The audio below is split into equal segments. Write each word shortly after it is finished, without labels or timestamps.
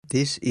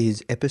This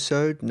is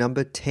episode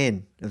number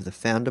 10 of the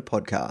Founder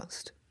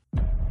Podcast.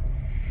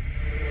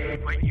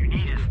 What you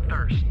need is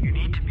thirst. You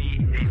need to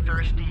be a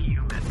thirsty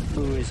human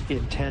who is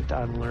intent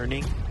on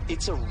learning.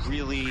 It's a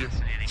really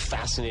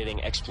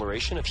fascinating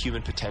exploration of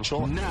human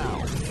potential.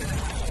 Now,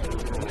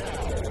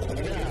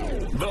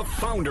 the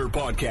Founder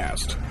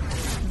Podcast.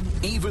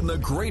 Even the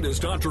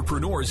greatest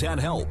entrepreneurs had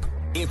help.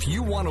 If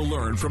you want to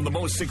learn from the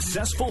most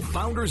successful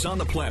founders on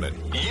the planet,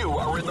 you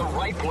are in the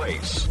right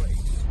place.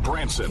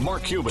 Branson,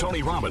 Mark Cuban,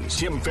 Tony Robbins,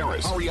 Tim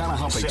Ferriss, Ariana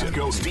Huffington, Seth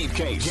Godin, Steve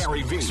Case,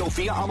 Gary Vee,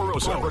 Sophia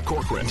Amoruso, Barbara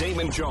Corcoran,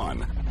 Damon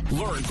John.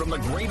 Learn from the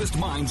greatest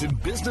minds in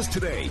business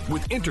today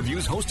with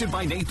interviews hosted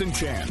by Nathan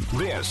Chan.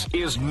 This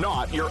is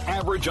not your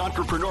average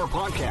entrepreneur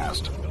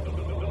podcast.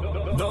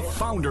 The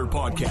Founder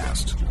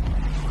Podcast.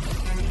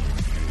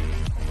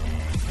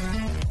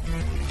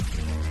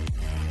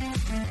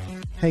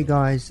 Hey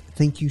guys,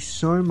 thank you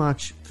so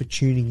much for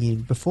tuning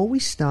in. Before we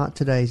start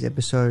today's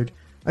episode,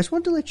 I just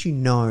want to let you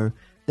know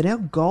that our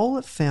goal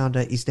at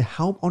Founder is to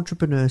help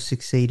entrepreneurs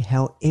succeed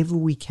however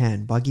we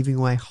can by giving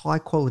away high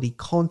quality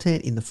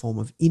content in the form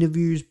of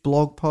interviews,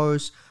 blog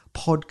posts,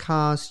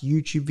 podcasts,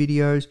 YouTube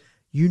videos,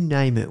 you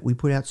name it. We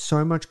put out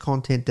so much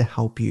content to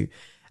help you.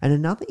 And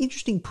another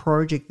interesting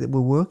project that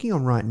we're working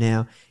on right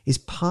now is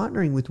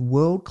partnering with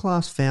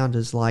world-class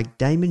founders like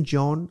Damon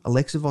John,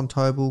 Alexa Von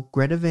Tobel,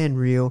 Greta Van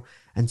Riel,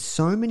 and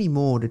so many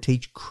more to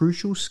teach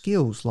crucial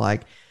skills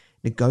like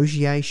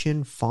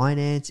negotiation,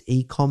 finance,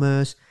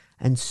 e-commerce,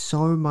 and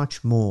so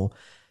much more.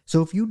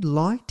 So if you'd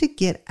like to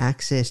get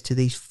access to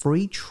these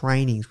free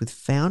trainings with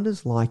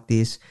founders like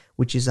this,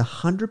 which is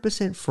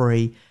 100%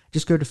 free,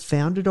 just go to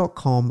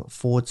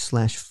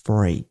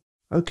founder.com/free.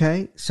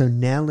 Okay, so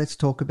now let's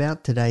talk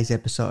about today's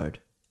episode.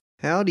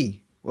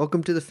 Howdy,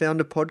 welcome to the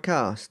Founder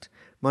Podcast.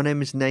 My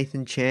name is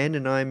Nathan Chan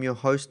and I am your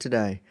host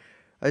today.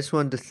 I just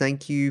wanted to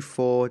thank you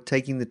for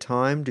taking the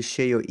time to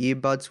share your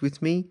earbuds with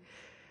me.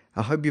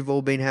 I hope you've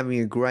all been having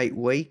a great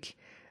week.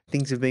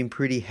 Things have been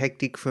pretty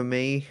hectic for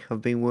me.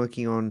 I've been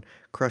working on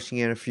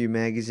crushing out a few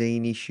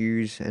magazine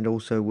issues and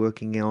also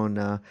working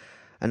on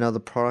another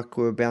product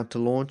we're about to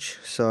launch.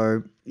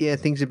 So yeah,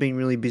 things have been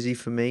really busy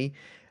for me.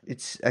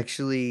 It's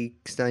actually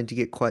starting to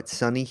get quite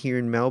sunny here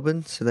in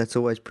Melbourne, so that's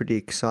always pretty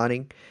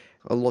exciting.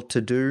 A lot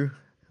to do,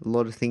 a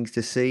lot of things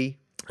to see,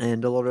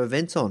 and a lot of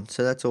events on,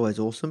 so that's always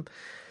awesome.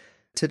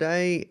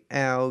 Today,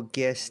 our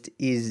guest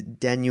is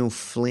Daniel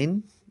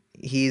Flynn.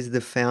 He is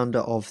the founder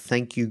of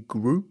Thankyou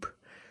Group.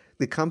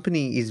 The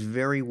company is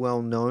very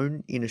well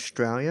known in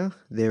Australia.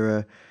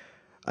 They're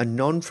a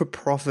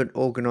non-for-profit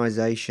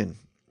organisation.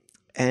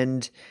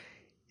 And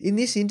in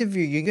this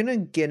interview, you're going to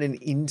get an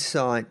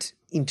insight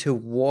into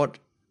what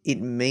it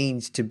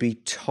means to be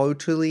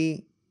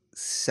totally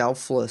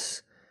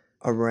selfless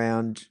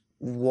around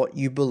what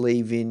you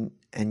believe in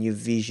and your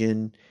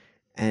vision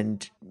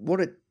and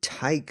what it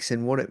takes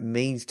and what it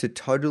means to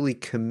totally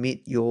commit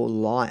your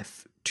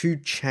life to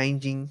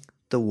changing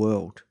the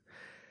world.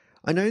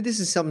 I know this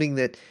is something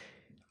that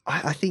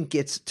I think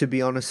gets, to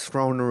be honest,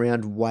 thrown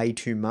around way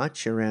too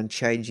much around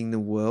changing the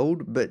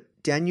world, but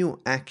Daniel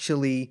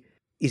actually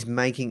is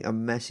making a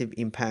massive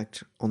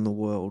impact on the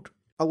world.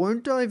 I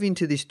won't dive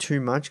into this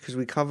too much because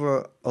we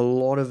cover a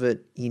lot of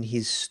it in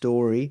his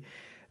story,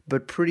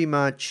 but pretty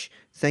much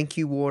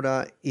Thankyou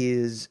Water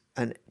is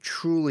a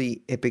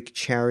truly epic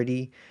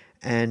charity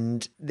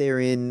and they're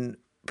in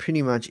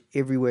pretty much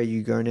everywhere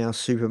you go now,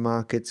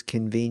 supermarkets,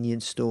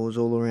 convenience stores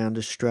all around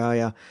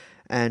Australia.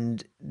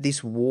 And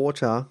this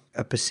water,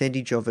 a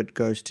percentage of it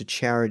goes to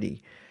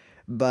charity.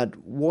 But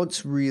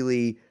what's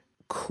really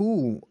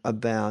cool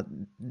about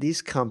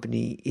this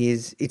company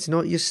is it's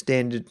not your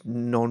standard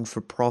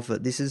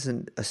non-for-profit. This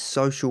isn't a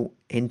social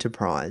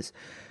enterprise.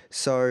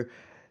 So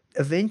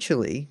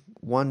eventually,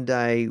 one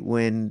day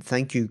when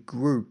Thankyou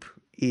Group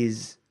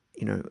is,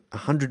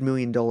 $100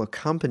 million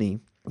company,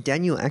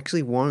 Daniel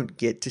actually won't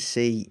get to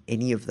see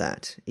any of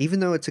that.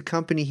 Even though it's a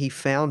company he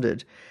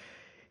founded,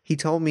 he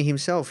told me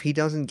himself he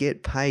doesn't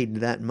get paid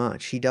that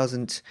much. He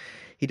doesn't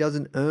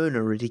earn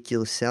a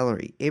ridiculous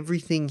salary.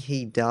 Everything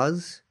he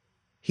does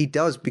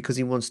because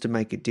he wants to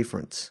make a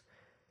difference.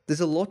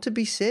 There's a lot to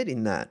be said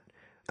in that.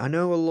 I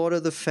know a lot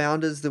of the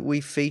founders that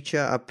we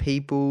feature are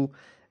people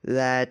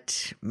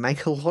that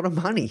make a lot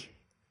of money.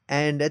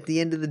 And at the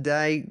end of the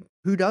day,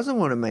 who doesn't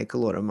want to make a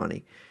lot of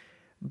money?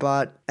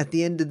 But at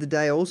the end of the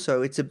day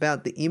also, it's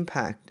about the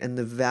impact and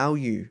the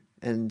value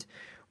and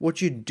what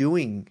you're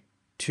doing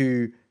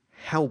to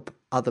help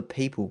other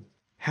people.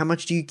 How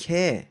much do you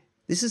care?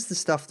 This is the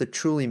stuff that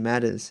truly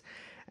matters.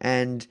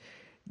 And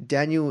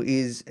Daniel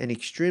is an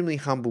extremely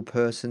humble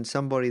person,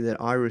 somebody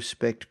that I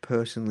respect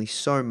personally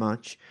so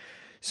much.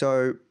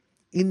 So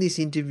in this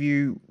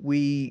interview,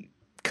 we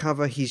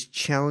cover his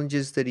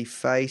challenges that he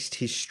faced,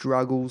 his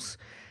struggles,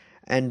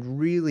 and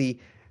really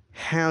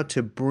how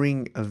to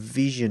bring a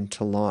vision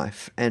to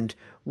life and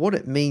what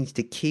it means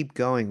to keep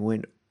going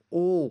when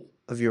all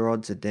of your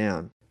odds are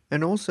down.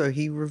 And also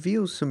he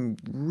reveals some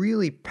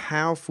really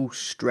powerful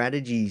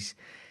strategies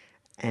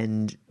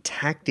and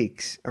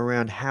tactics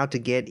around how to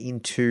get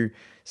into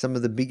some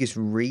of the biggest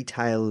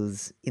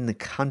retailers in the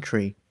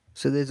country.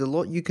 So there's a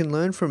lot you can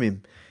learn from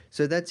him.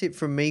 So that's it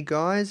from me,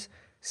 guys.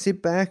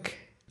 Sit back.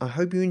 I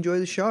hope you enjoy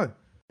the show.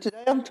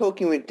 Today I'm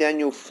talking with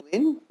Daniel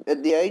Flynn.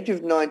 At the age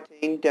of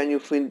 19, Daniel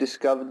Flynn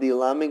discovered the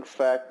alarming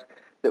fact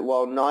that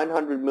while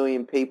 900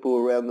 million people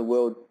around the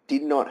world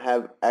did not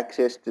have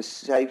access to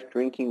safe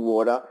drinking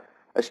water,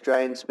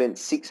 Australians spent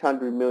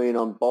 600 million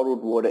on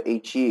bottled water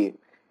each year.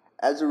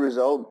 As a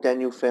result,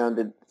 Daniel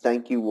founded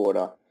Thankyou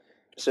Water.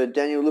 So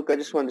Daniel, look, I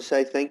just wanted to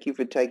say thank you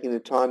for taking the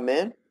time,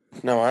 man.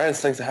 No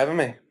worries. Thanks for having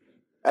me.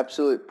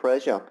 Absolute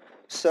pleasure.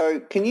 So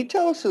can you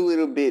tell us a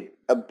little bit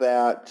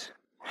about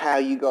how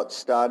you got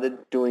started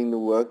doing the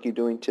work you're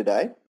doing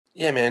today?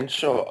 Yeah, man,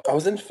 sure. I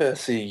was in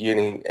first year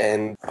uni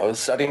and I was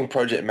studying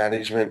project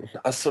management.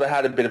 I sort of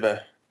had a bit of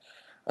a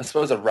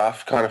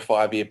rough kind of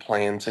 5-year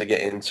plan to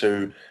get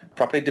into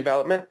property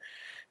development.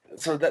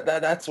 So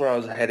that's where I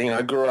was heading.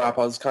 I grew up,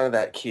 I was kind of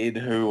that kid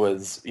who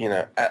was,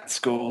 at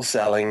school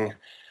selling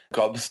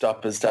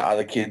gobstoppers to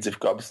other kids if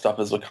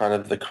gobstoppers were kind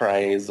of the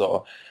craze,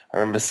 or I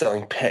remember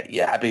selling pet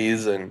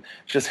yabbies and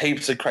just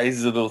heaps of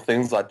crazy little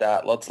things like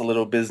that, lots of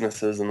little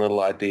businesses and little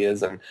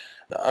ideas, and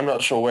I'm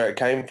not sure where it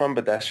came from,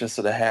 but that's just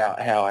sort of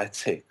how I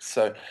tick.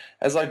 So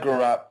as I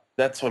grew up,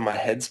 that's where my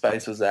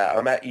headspace was at.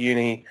 I'm at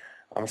uni,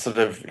 I'm sort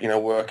of,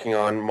 working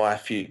on my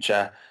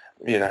future,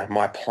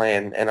 my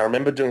plan. And I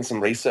remember doing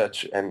some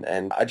research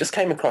and I just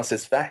came across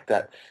this fact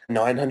that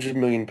 900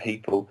 million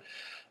people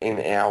in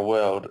our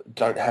world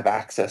don't have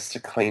access to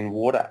clean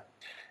water.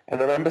 And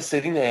I remember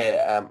sitting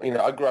there,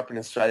 I grew up in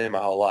Australia my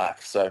whole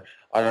life, so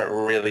I don't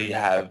really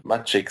have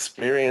much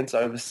experience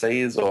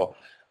overseas or,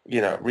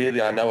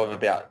 really I know of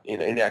about,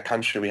 in our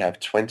country we have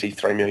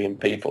 23 million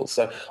people.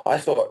 So I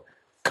thought,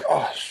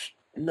 gosh,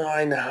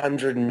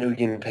 900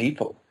 million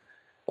people.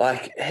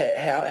 Like,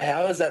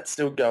 how is that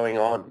still going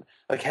on?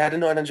 Like, how do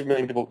 900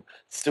 million people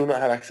still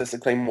not have access to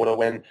clean water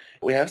when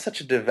we have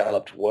such a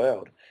developed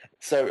world?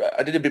 So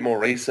I did a bit more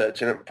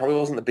research, and it probably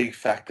wasn't the big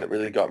fact that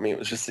really got me. It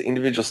was just the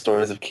individual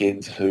stories of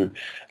kids who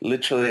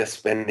literally are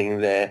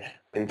spending their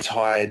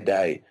entire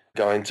day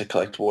going to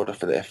collect water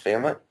for their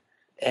family.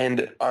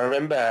 And I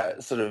remember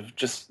sort of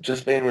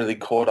just being really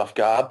caught off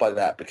guard by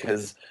that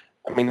because,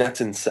 I mean, that's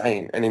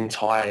insane, an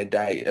entire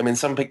day. I mean,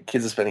 some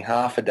kids are spending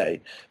half a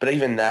day, but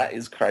even that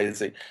is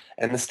crazy.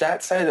 And the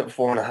stats say that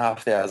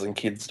 4,500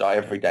 kids die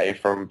every day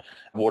from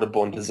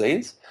waterborne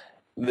disease.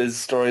 There's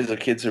stories of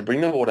kids who bring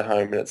the water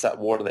home and it's that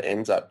water that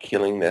ends up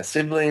killing their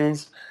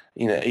siblings,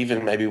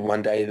 even maybe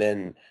one day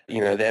then,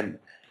 them.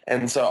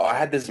 And so I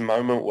had this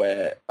moment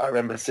where I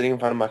remember sitting in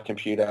front of my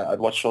computer, I'd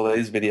watched all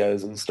these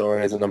videos and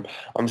stories and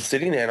I'm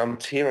sitting there and I'm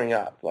tearing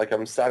up, like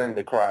I'm starting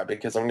to cry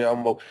because I'm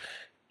going, well,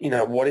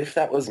 what if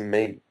that was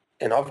me?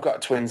 And I've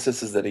got twin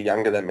sisters that are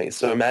younger than me.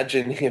 So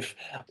imagine if,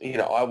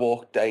 I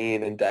walk day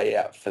in and day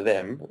out for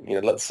them.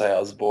 Let's say I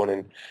was born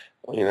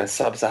in,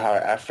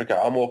 sub-Saharan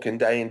Africa. I'm walking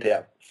day in, day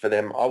out for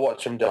them. I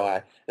watch them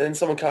die. And then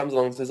someone comes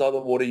along and says, oh, the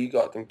water you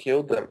got them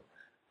killed them.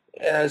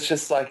 And it's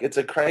just like, it's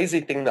a crazy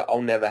thing that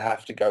I'll never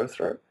have to go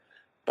through.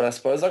 But I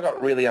suppose I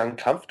got really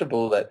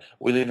uncomfortable that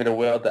we live in a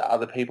world that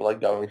other people are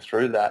going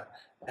through that.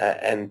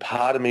 And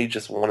part of me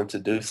just wanted to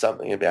do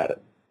something about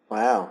it.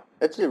 Wow,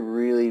 that's a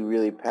really,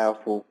 really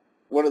powerful,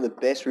 one of the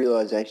best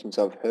realizations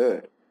I've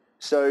heard.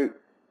 So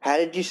how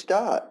did you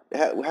start?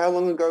 How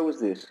long ago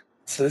was this?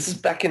 So this is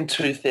back in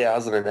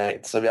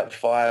 2008, so about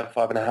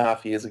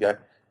 5.5 years ago.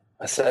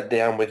 I sat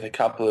down with a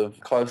couple of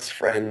close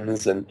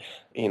friends and,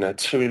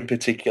 two in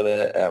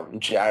particular,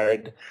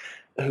 Jared,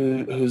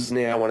 who's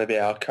now one of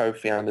our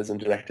co-founders and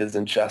directors,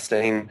 and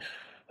Justine,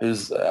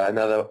 who's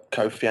another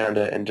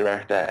co-founder and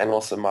director, and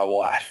also my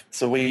wife.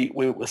 So we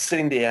were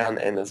sitting down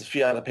and there's a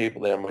few other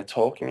people there and we're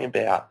talking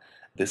about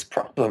this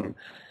problem.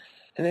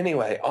 And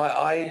anyway,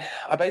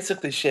 I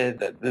basically shared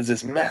that there's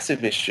this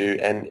massive issue,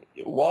 and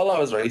while I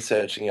was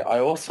researching it, I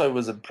also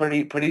was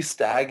pretty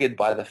staggered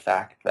by the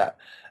fact that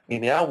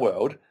in our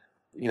world,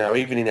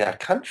 even in our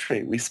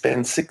country, we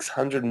spend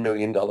 $600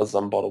 million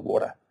on bottled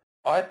water.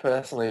 I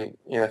personally,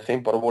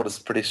 think bottled water is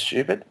pretty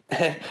stupid.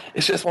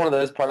 It's just one of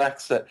those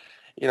products that,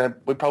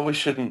 we probably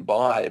shouldn't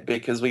buy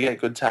because we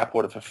get good tap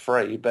water for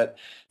free. But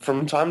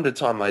from time to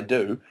time I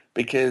do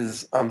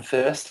because I'm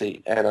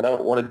thirsty and I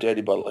don't want a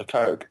dirty bottle of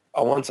Coke.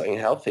 I want something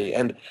healthy.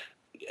 And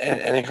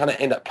I kind of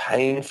end up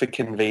paying for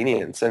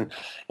convenience. And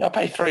I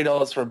pay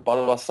 $3 for a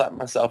bottle. I'll slap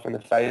myself in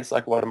the face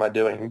like, what am I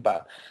doing?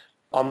 But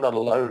I'm not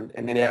alone.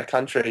 And in our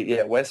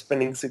country, we're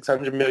spending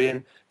 $600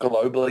 million.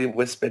 Globally,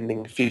 we're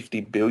spending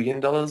 $50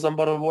 billion on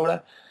bottled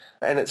water.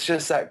 And it's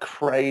just that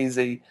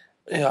crazy.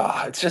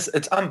 Yeah,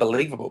 it's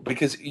unbelievable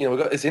because, we've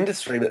got this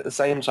industry, but at the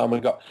same time,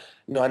 we've got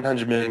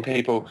 900 million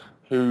people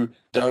who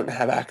don't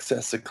have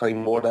access to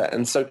clean water.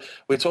 And so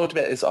we talked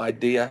about this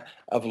idea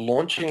of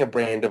launching a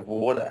brand of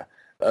water,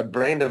 a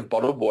brand of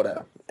bottled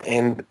water.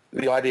 And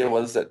the idea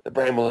was that the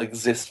brand will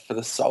exist for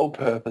the sole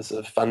purpose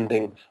of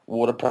funding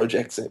water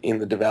projects in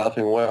the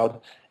developing world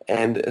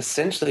and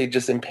essentially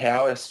just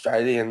empower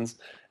Australians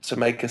to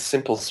make a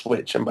simple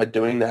switch. And by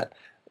doing that,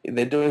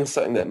 they're doing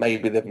something that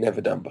maybe they've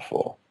never done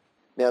before.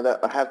 Now, that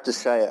I have to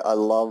say, I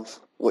love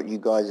what you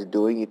guys are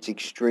doing. It's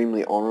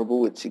extremely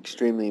honourable. It's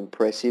extremely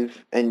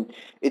impressive. And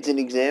it's an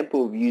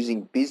example of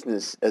using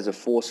business as a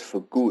force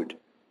for good.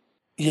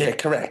 Yeah,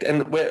 correct.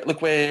 And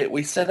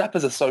we set up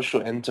as a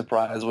social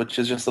enterprise, which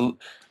is just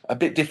a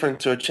bit different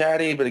to a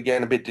charity, but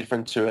again, a bit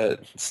different to a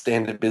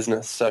standard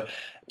business. So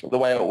the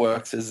way it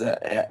works is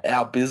that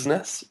our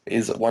business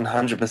is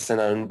 100%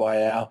 owned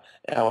by our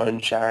own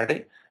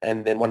charity.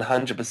 And then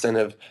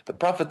 100% of the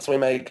profits we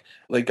make,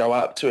 they go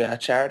up to our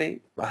charity.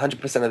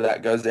 100% of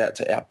that goes out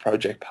to our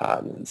project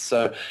partners.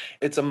 So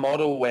it's a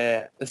model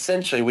where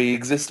essentially we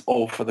exist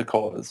all for the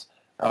cause.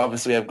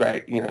 Obviously, we have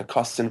great,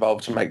 costs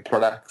involved to make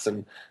products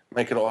and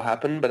make it all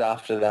happen. But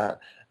after that,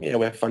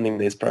 we're funding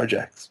these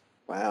projects.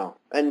 Wow.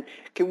 And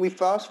can we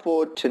fast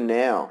forward to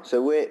now?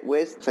 So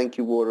where's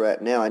Thankyou Water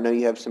at now? I know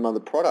you have some other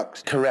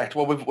products. Correct.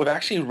 Well, we've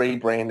actually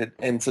rebranded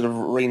and sort of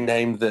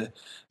renamed the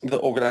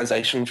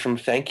organisation from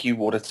Thankyou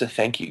Water to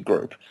Thankyou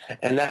Group.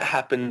 And that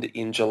happened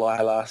in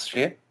July last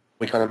year.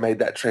 We kind of made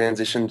that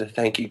transition to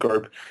Thankyou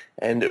Group,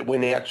 and we're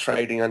now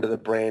trading under the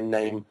brand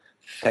name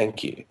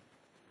Thankyou.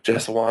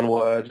 Just one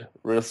word,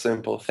 real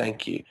simple,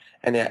 thank you.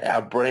 And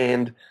our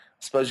brand, I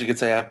suppose you could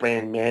say our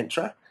brand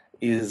mantra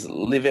is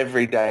live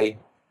every day,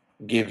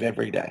 give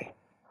every day.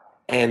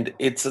 And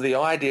it's the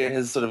idea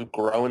has sort of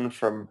grown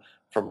from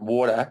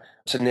water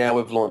to now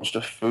we've launched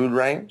a food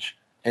range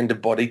and a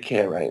body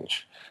care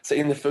range. So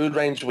in the food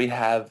range, we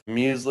have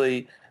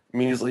muesli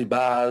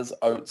bars,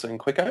 oats and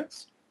quick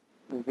oats.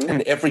 Mm-hmm.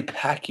 And every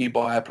pack you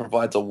buy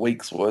provides a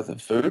week's worth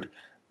of food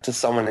to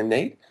someone in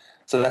need.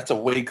 So that's a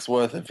week's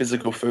worth of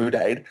physical food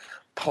aid.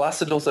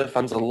 Plus it also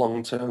funds a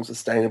long-term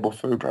sustainable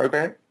food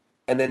program.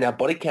 And then our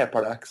body care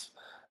products,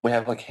 we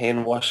have like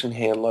hand wash and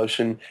hand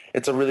lotion.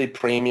 It's a really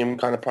premium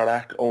kind of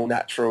product, all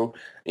natural,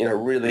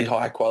 really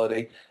high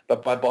quality.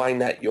 But by buying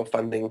that, you're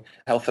funding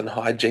health and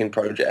hygiene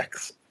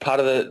projects.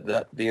 Part of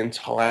the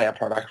entire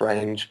product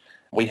range,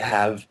 we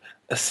have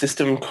a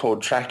system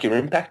called Track Your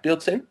Impact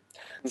built in.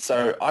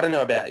 So I don't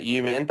know about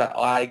you, man, but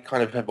I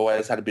kind of have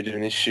always had a bit of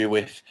an issue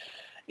with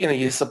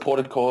you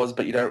supported cause,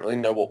 but you don't really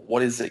know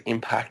what is the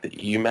impact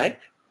that you make.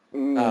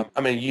 I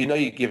mean,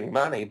 you're giving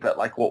money, but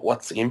like,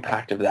 what's the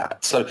impact of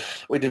that? So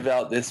we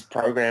developed this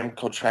program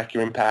called Track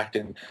Your Impact,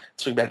 and it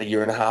took about 1.5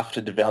 years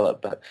to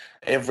develop. But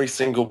every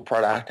single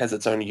product has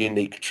its own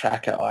unique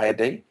tracker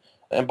ID,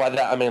 and by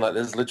that I mean like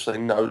there's literally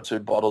no 2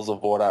 bottles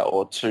of water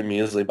or 2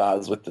 muesli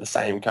bars with the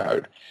same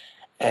code.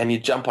 And you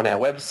jump on our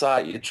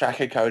website, you track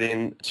a code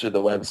in to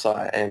the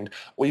website, and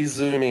we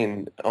zoom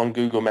in on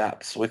Google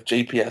Maps with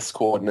GPS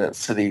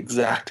coordinates to the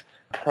exact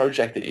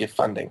project that you're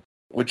funding,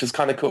 which is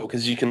kind of cool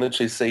because you can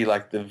literally see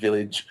like the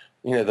village,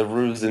 the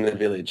roofs in the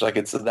village, like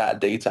it's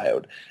that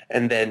detailed.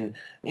 And then,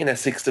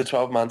 6 to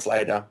 12 months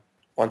later,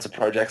 once a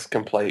project's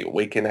complete,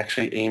 we can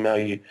actually email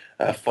you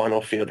a final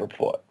field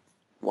report.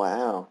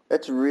 Wow,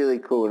 that's really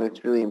cool and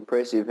it's really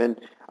impressive. And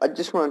I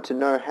just wanted to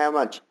know, how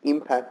much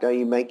impact are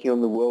you making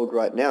on the world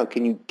right now?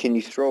 Can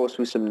you throw us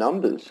with some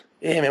numbers?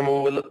 Yeah, man,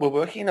 we're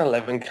working in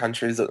 11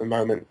 countries at the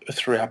moment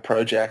through our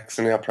projects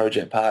and our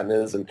project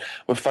partners, and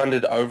we've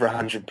funded over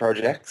 100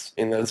 projects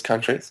in those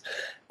countries.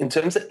 In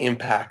terms of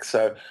impact,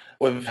 so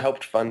we've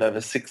helped fund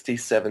over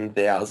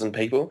 67,000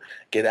 people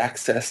get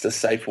access to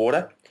safe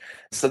water.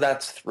 So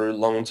that's through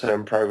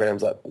long-term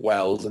programs like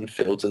wells and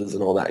filters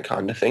and all that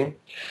kind of thing.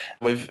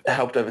 We've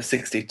helped over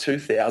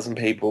 62,000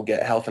 people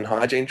get health and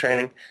hygiene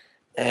training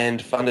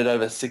and funded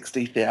over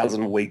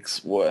 60,000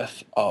 weeks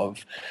worth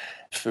of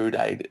food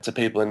aid to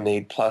people in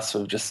need. Plus,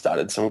 we've just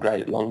started some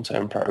great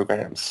long-term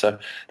programs. So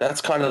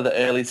that's kind of the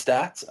early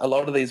stats. A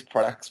lot of these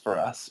products for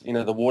us,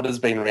 the water's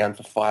been around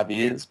for 5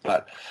 years,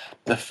 but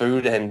the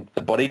food and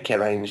the body care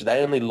range,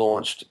 they only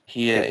launched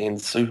here in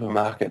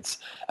supermarkets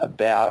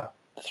about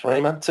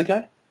 3 months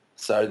ago.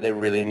 So they're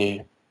really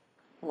new.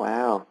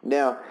 Wow.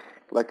 Now,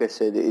 like I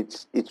said,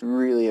 it's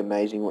really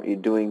amazing what you're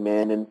doing,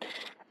 man. And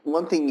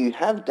one thing you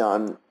have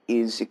done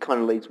is, it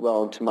kind of leads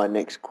well into my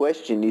next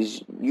question,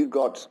 is you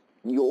got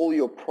all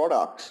your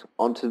products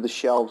onto the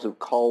shelves of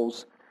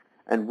Coles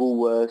and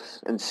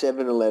Woolworths and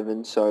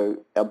 7-Eleven, so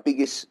our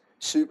biggest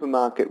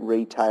supermarket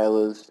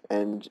retailers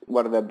and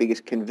one of our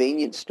biggest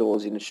convenience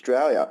stores in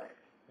Australia.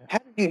 How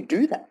did you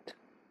do that?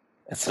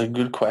 That's a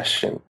good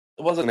question.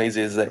 It wasn't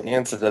easy as the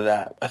answer to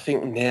that. I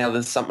think now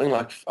there's something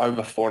like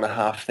over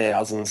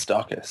 4,500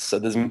 stockists. So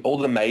there's all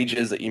the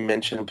majors that you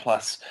mentioned,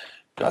 plus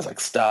guys like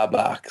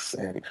Starbucks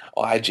and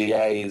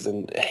IGAs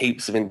and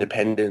heaps of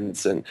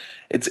independents. And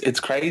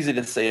it's crazy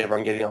to see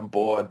everyone getting on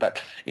board.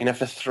 But,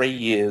 for 3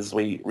 years,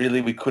 we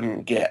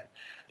couldn't get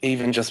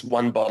even just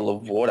one bottle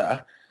of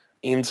water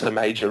into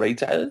major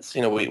retailers.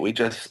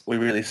 We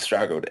really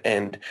struggled.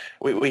 And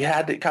we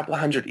had a couple of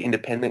hundred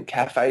independent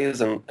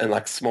cafes and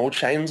like small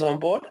chains on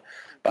board.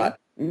 But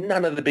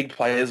none of the big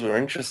players were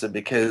interested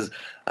because,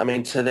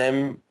 to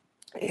them,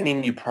 any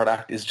new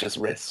product is just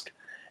risk.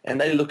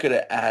 And they look at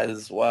it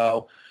as,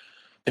 well,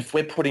 if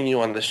we're putting you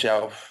on the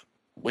shelf,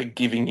 we're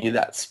giving you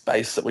that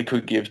space that we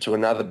could give to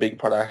another big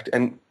product.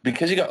 And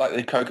because you got like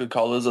the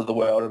Coca-Colas of the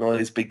world and all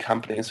these big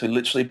companies who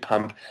literally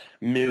pump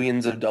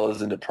millions of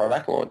dollars into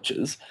product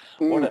launches,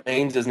 what it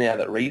means is now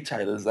that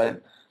retailers, they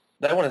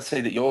want to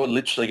see that you're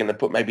literally going to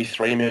put maybe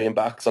 $3 million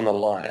on the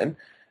line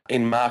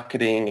in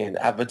marketing and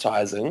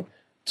advertising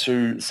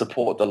to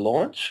support the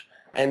launch.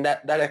 And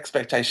that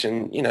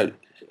expectation,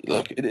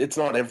 look, it's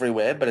not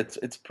everywhere, but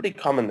it's pretty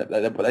common that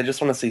they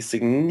just want to see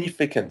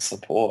significant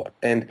support.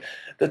 And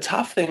the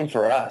tough thing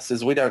for us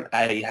is we don't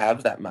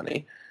have that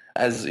money,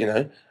 as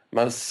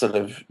most sort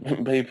of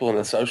people in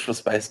the social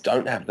space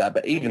don't have that.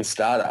 But even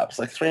startups,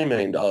 like $3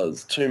 million,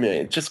 $2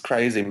 million, just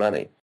crazy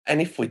money.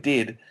 And if we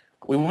did,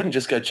 we wouldn't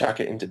just go chuck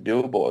it into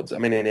billboards. I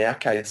mean, in our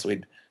case,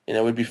 we'd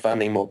be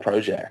funding more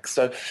projects.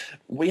 So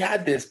we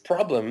had this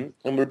problem,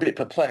 and we're a bit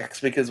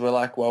perplexed because we're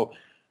like, well,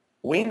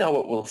 we know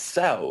it will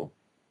sell.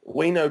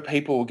 We know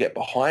people will get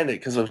behind it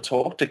because we've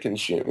talked to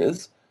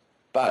consumers,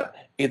 but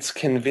it's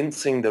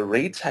convincing the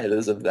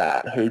retailers of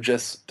that who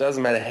just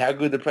doesn't matter how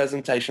good the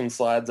presentation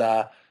slides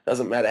are,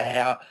 doesn't matter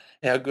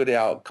how good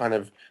our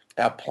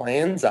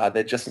plans are,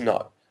 they're just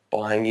not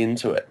buying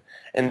into it.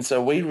 And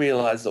so we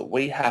realized that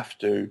we have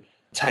to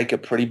take a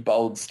pretty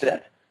bold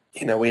step.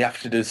 We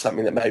have to do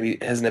something that maybe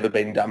has never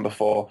been done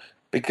before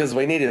because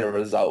we needed a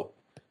result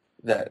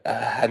that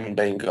hadn't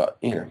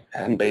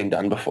been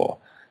done before.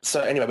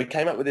 So anyway, we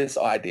came up with this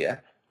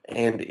idea,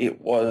 and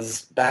it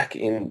was back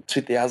in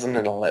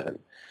 2011.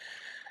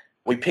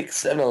 We picked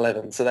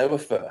 7-Eleven, so they were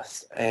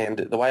first. And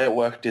the way it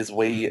worked is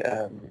we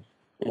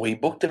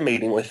booked a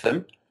meeting with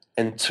them,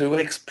 and 2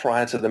 weeks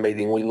prior to the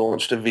meeting, we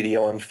launched a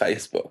video on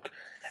Facebook.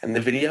 And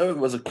the video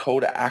was a call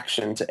to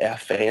action to our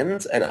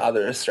fans and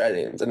other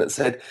Australians. And it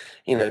said,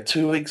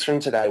 2 weeks from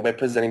today, we're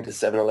presenting to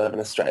 7-Eleven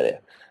Australia.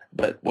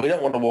 But we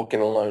don't want to walk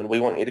in alone. We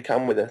want you to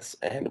come with us,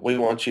 and we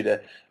want you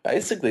to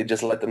basically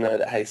just let them know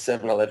that, hey,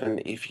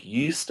 7-Eleven, if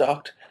you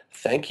stocked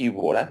Thankyou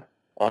water,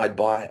 I'd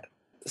buy it.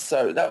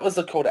 So that was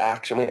the call to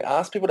action. We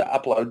asked people to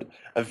upload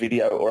a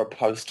video or a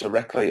post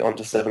directly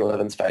onto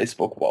 7-Eleven's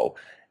Facebook wall.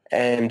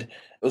 And it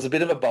was a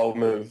bit of a bold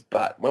move,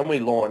 but when we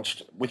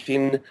launched,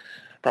 within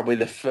probably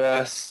the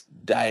first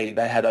day,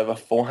 they had over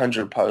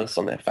 400 posts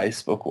on their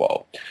Facebook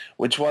wall,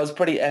 which was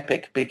pretty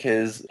epic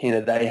because,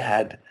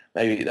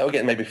 they were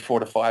getting maybe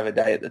 4 to 5 a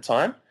day at the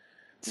time.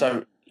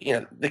 So,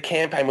 the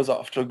campaign was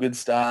off to a good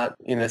start.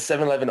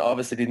 7-Eleven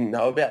obviously didn't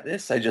know about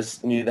this. They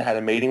just knew they had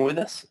a meeting with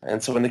us.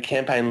 And so when the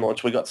campaign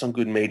launched, we got some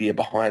good media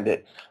behind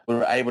it. We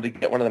were able to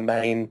get one of the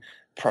main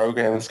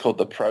programs called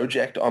The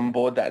Project on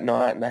board that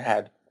night. And they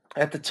had,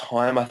 at the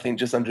time, I think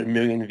just under 1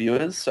 million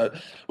viewers. So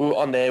we were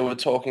on there, we were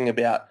talking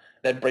about,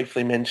 they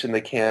briefly mentioned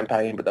the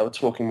campaign, but they were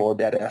talking more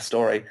about our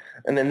story.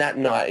 And then that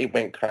night, it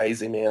went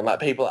crazy, man. Like,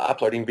 people are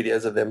uploading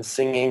videos of them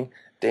singing,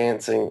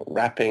 dancing,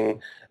 rapping.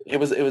 It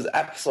was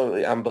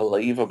absolutely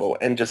unbelievable,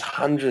 and just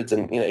hundreds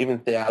and even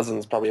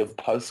thousands probably of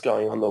posts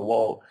going on the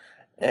wall,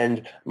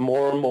 and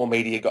more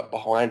media got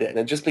behind it, and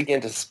it just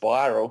began to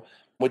spiral,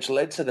 which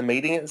led to the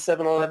meeting at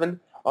 7-Eleven.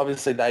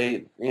 Obviously,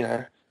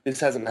 this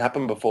hasn't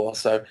happened before,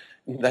 so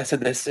they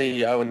said their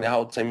CEO and their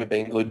whole team have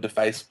been glued to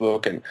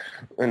Facebook, and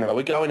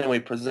we go in and we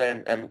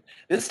present, and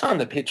this time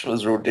the pitch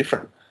was real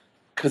different,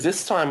 because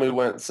this time we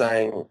weren't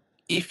saying,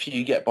 if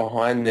you get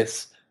behind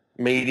this,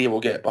 media will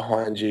get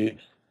behind you,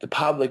 the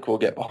public will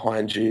get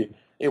behind you.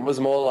 It was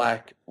more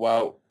like,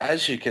 well,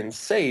 as you can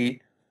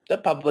see, the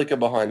public are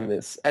behind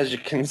this. As you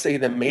can see,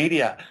 the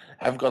media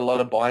have got a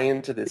lot of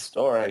buy-in to this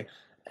story.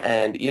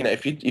 And,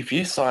 if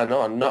you sign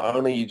on, not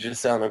only are you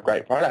just selling a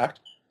great product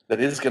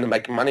that is going to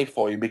make money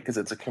for you because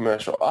it's a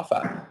commercial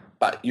offer,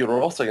 but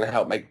you're also going to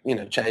help make,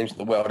 change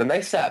the world. And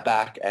they sat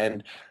back,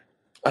 and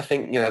I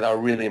think, they were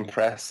really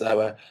impressed. They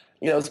were,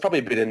 it was probably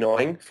a bit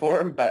annoying for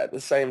them, but at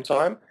the same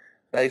time,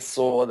 they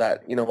saw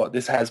that,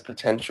 this has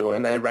potential,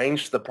 and they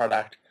ranged the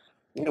product.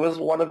 It was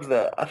one of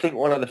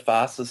the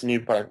fastest new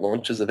product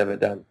launches they've ever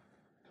done.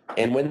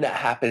 And when that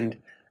happened,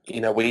 we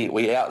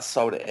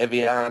outsold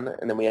Evian,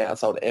 and then we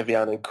outsold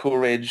Evian and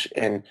Coolidge,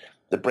 and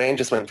the brand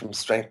just went from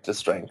strength to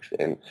strength.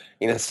 And,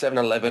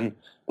 7-Eleven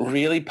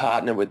really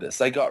partnered with us.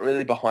 They got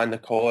really behind the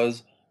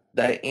cause.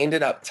 They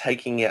ended up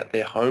taking out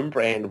their home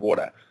brand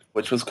water,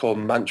 which was called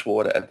Munch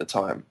Water at the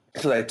time.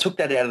 So they took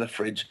that out of the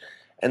fridge,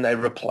 and they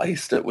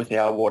replaced it with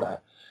our water,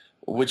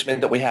 which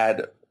meant that we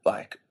had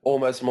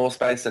almost more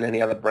space than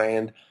any other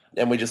brand.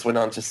 And we just went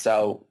on to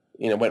sell,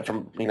 went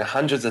from,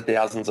 hundreds of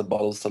thousands of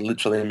bottles to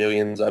literally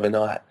millions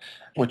overnight,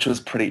 which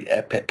was pretty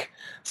epic.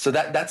 So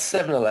that's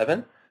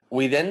 7-Eleven.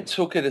 We then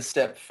took it a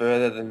step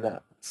further than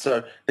that.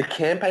 So the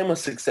campaign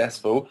was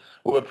successful.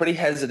 We were pretty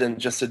hesitant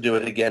just to do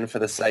it again for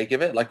the sake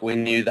of it. We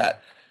knew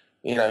that,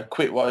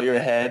 quit while you're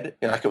ahead.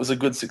 It was a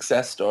good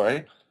success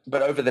story.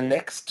 But over the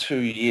next 2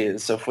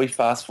 years, so if we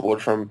fast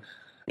forward from,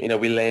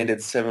 we landed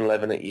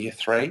 7-Eleven at year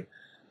 3.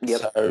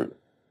 Yep. So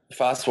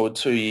fast forward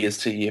 2 years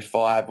to year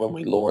 5 when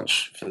we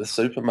launched for the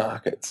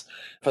supermarkets.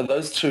 For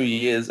those 2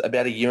 years,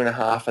 about a year and a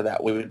half of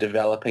that, we were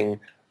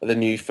developing the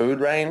new food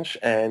range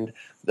and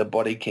the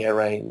body care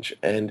range.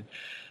 And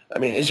I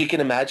mean, as you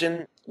can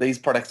imagine, these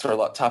products are a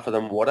lot tougher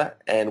than water,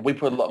 and we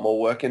put a lot more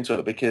work into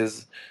it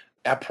because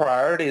our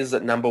priority is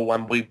that, number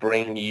one, we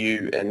bring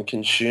you and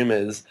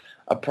consumers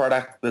a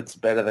product that's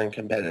better than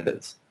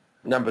competitors.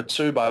 Number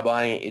two, by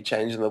buying it, you're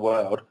changing the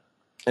world.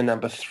 And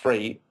number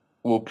three,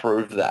 we'll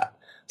prove that.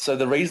 So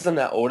the reason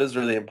that order is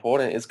really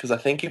important is because I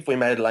think if we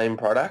made lame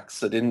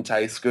products that didn't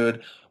taste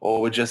good or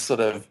were just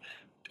sort of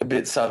a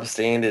bit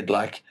substandard,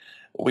 like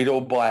we'd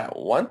all buy it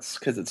once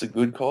because it's a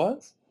good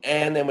cause,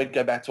 and then we'd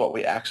go back to what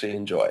we actually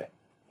enjoy.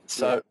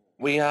 So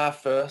we are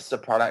first a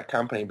product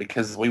company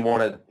because we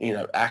want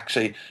to,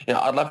 actually,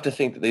 I'd love to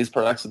think that these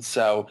products would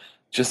sell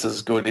just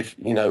as good if,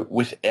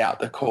 without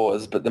the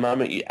cause. But the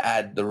moment you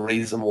add the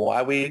reason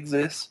why we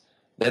exist,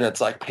 then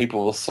it's like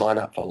people will sign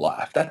up for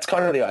life. That's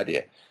kind of the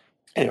idea.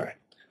 Anyway,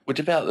 we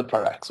developed the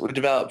products. We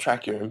developed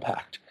Track Your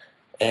Impact.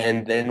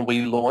 And then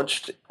we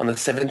launched on the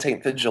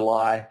 17th of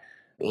July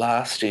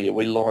last year,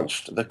 we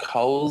launched the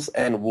Coles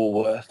and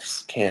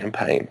Woolworths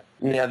campaign.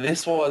 Now,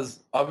 this was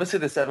obviously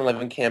the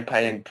 7-Eleven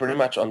campaign pretty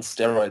much on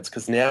steroids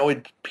because now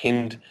we'd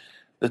pinned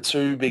the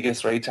two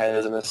biggest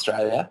retailers in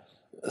Australia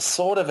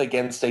sort of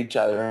against each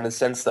other in the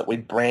sense that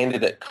we'd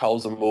branded it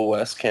Coles and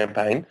Woolworths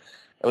campaign.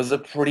 It was a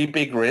pretty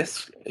big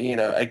risk.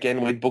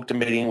 Again, we'd booked a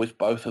meeting with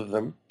both of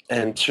them.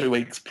 And 2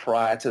 weeks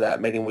prior to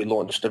that meeting, we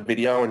launched a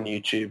video on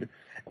YouTube.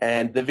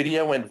 And the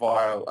video went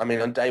viral. I mean,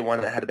 on day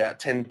one, it had about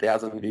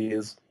 10,000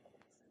 views.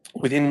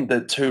 Within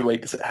the 2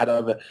 weeks, it had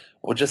over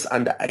or just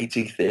under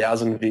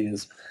 80,000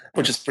 views,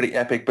 which is pretty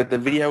epic. But the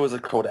video was a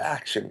call to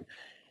action.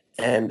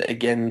 And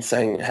again,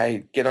 saying,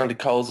 hey, get onto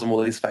Coles and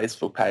Woolies'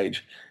 Facebook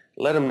page.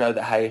 Let them know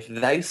that, hey, if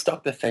they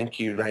stock the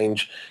Thankyou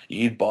range,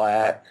 you'd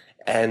buy it.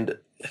 And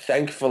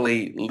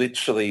thankfully,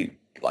 literally,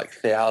 like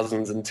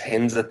thousands and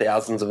tens of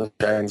thousands of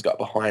Australians got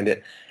behind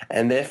it.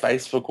 And their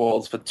Facebook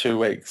walls for 2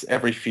 weeks,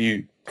 every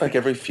few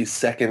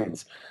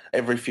seconds,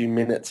 every few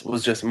minutes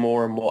was just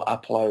more and more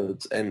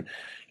uploads. And,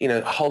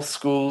 whole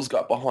schools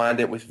got behind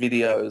it with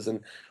videos.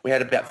 And we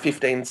had about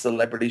 15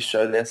 celebrities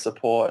show their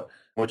support,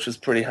 which was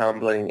pretty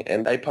humbling.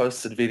 And they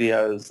posted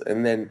videos.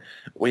 And then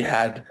we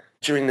had,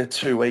 during the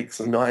 2 weeks,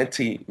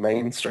 90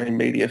 mainstream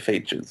media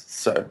features.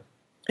 So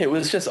it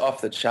was just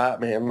off the chart,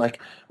 man. Like,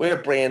 we're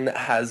a brand that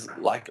has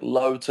like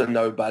low to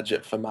no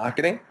budget for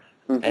marketing.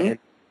 Mm-hmm. And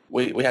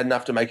we had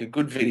enough to make a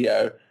good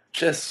video,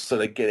 just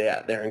sort of get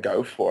out there and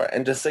go for it.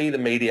 And to see the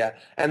media,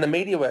 and the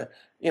media were,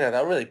 they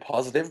were really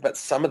positive, but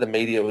some of the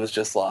media was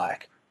just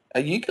like, are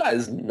you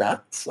guys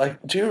nuts?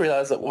 Like, do you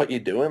realize that what you're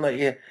doing? Like,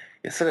 you're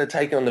sort of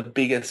taking on the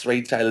biggest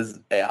retailers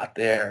out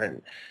there.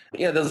 And,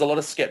 there's a lot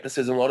of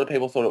skepticism. A lot of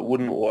people thought it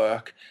wouldn't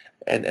work.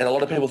 And a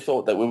lot of people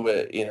thought that we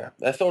were,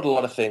 they thought a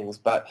lot of things.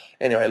 But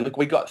anyway, look,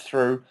 we got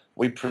through.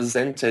 We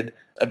presented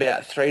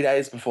about 3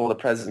 days before the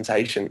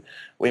presentation.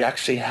 We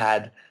actually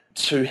had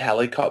 2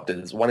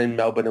 helicopters, one in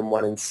Melbourne and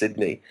one in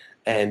Sydney.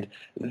 And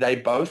they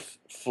both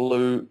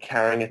flew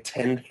carrying a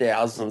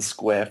 10,000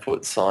 square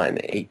foot sign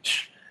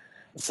each.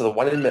 So the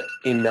one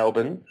in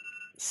Melbourne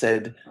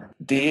said,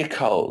 "Dear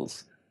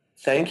Coles,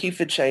 thank you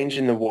for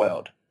changing the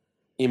world,"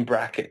 in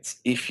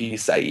brackets, if you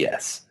say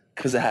yes,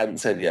 because it hadn't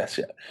said yes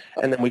yet.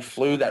 And then we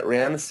flew that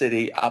round the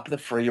city, up the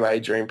freeway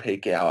during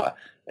peak hour,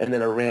 and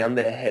then around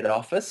their head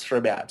office for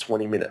about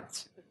 20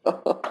 minutes.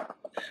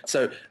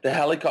 So the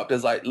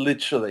helicopter's like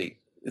literally,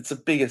 it's the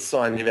biggest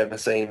sign you've ever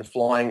seen,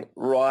 flying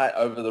right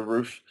over the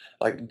roof,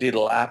 like did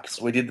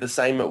laps. We did the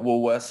same at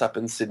Woolworths up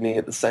in Sydney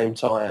at the same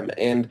time.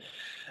 And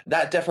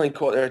that definitely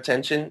caught their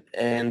attention.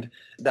 And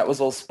that was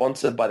all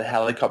sponsored by the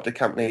helicopter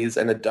companies,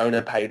 and a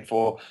donor paid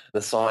for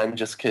the sign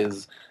just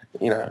because,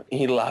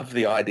 he loved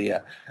the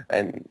idea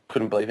and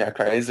couldn't believe how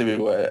crazy we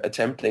were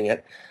attempting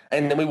it.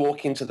 And then we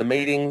walk into the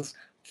meetings.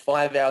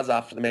 5 hours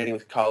after the meeting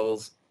with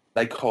Coles,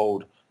 they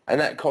called. And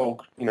that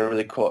call,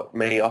 really caught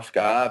me off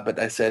guard. But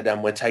they said,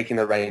 we're taking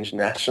the range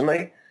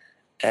nationally.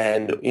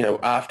 And,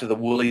 after the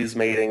Woolies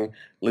meeting,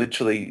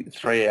 literally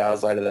 3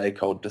 hours later, they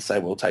called to say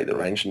we'll take the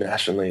range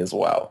nationally as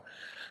well.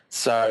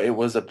 So it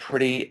was a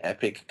pretty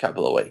epic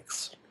couple of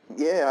weeks.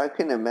 Yeah, I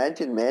can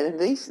imagine, man. And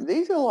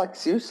these are like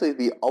seriously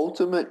the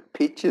ultimate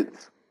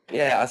pitches.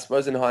 Yeah, I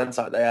suppose in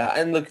hindsight they are.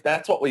 And look,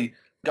 that's what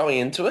going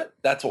into it,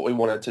 that's what we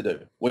wanted to do.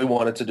 We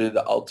wanted to do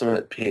the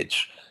ultimate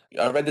pitch.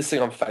 I read this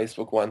thing on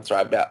Facebook once,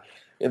 right, about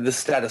the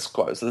status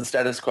quo. So the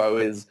status quo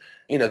is,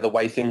 the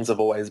way things have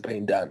always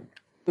been done.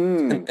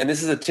 And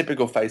this is a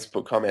typical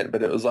Facebook comment,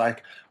 but it was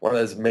like one of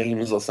those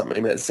memes or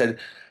something that said,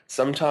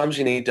 sometimes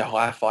you need to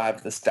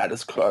high-five the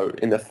status quo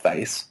in the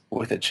face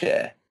with a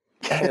chair.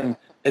 And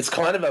it's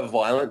kind of a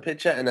violent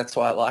picture, and that's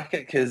why I like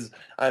it, because,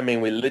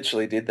 we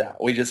literally did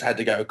that. We just had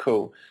to go,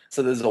 cool.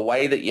 So there's a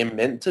way that you're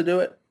meant to do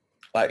it,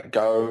 like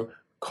go,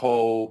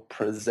 call,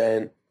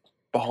 present,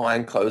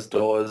 behind closed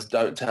doors,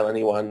 don't tell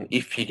anyone.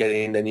 If you get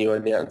in, then you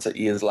announce it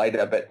years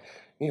later. But,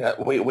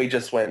 we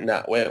just went,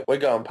 nah, we're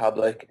going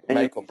public,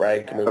 make or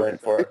break, and we went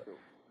for it.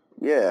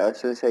 Yeah, I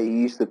was going to say you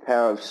use the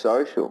power of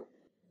social.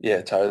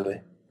 Yeah,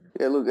 totally.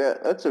 Yeah, look,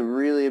 that's a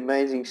really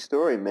amazing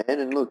story, man.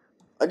 And look,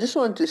 I just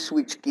wanted to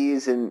switch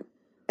gears and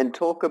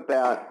talk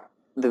about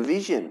the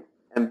vision.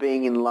 and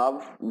being in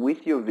love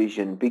with your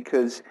vision,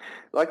 because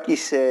like you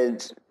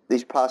said,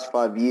 these past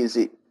 5 years,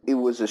 it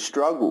was a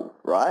struggle,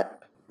 right?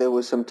 There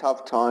were some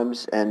tough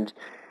times, and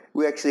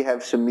we actually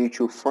have some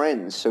mutual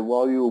friends. So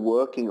while you were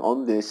working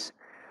on this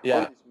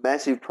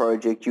massive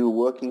project, you were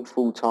working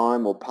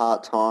full-time or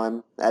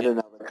part-time at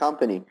another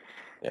company,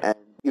 and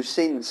you've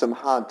seen some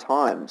hard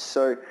times.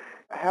 So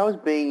how is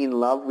being in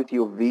love with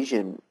your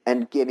vision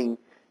and getting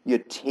your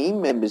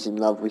team members in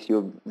love with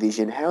your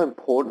vision, how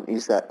important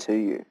is that to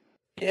you?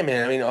 Yeah,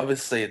 man. I mean,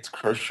 obviously it's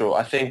crucial.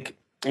 I think,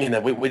 we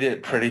did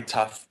it pretty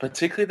tough,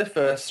 particularly the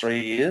first 3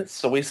 years.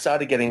 So we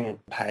started getting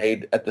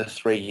paid at the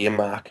 3-year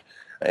mark.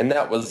 And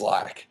that was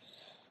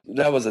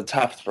a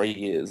tough 3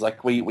 years.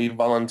 Like we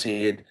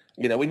volunteered,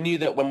 we knew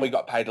that when we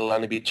got paid it'll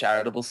only be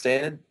charitable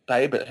standard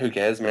pay, but who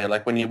cares, man?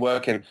 Like when you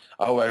work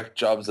I worked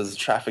jobs as a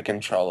traffic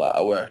controller.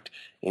 I worked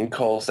in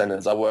call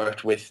centers. I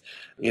worked with,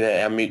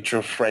 our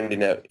mutual friend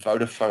in a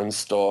Vodafone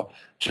store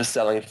just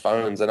selling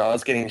phones. And I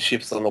was getting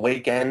shifts on the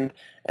weekend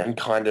and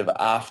kind of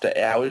after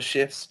hours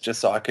shifts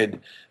just so I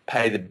could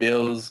pay the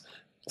bills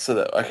so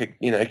that I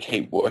could,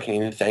 keep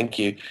working in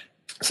Thankyou.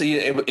 So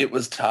it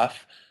was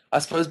tough. I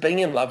suppose being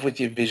in love with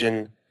your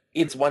vision,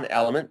 it's one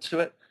element to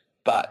it.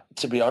 But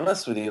to be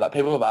honest with you, like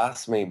people have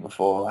asked me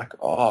before, like,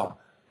 oh,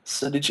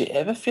 so did you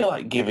ever feel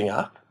like giving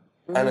up?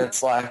 And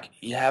it's like,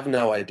 you have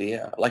no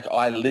idea. Like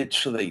I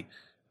literally,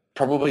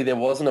 probably there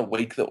wasn't a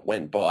week that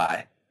went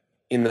by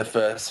in the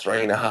first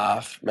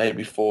 3.5,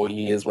 maybe 4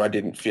 years where I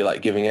didn't feel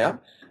like giving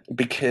up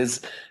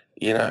because,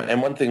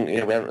 and one thing we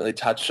haven't really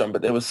touched on,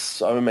 but there was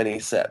so many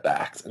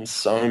setbacks and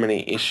so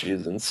many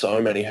issues and so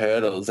many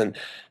hurdles. And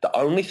the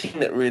only thing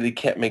that really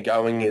kept me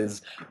going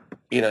is,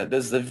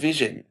 there's the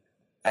vision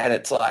and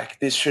it's like,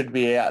 this should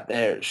be out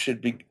there. It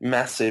should be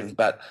massive,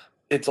 but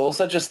it's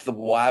also just the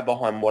why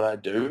behind what I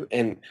do.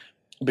 And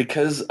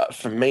because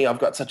for me, I've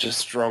got such a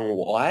strong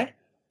why,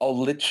 I'll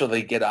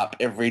literally get up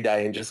every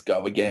day and just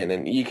go again.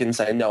 And you can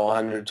say no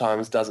 100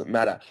 times, doesn't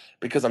matter.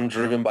 Because I'm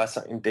driven by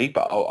something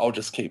deeper, I'll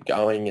just keep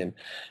going. And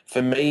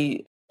for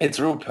me, it's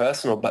real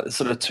personal, but there's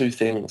sort of two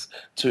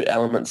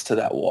elements to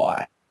that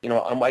why.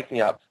 I'm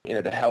waking up,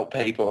 to help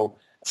people.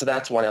 So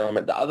that's one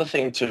element. The other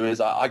thing too is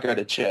I go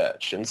to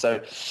church. And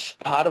so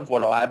part of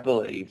what I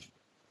believe,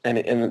 and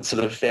it's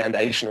sort of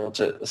foundational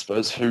to, I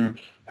suppose, who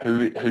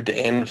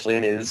Dan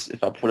Flynn is,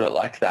 if I put it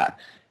like that,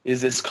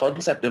 is this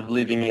concept of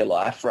living your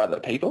life for other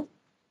people.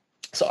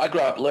 So I grew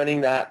up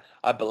learning that.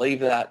 I believe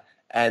that.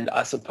 And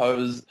I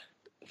suppose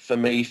for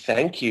me,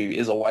 Thankyou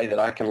is a way that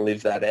I can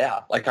live that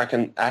out. Like I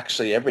can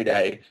actually every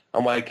day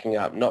I'm waking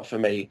up not for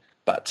me,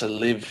 but to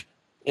live,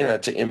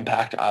 to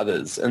impact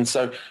others. And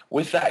so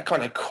with that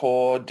kind of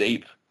core,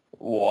 deep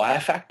why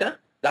factor,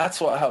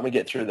 that's what helped me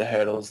get through the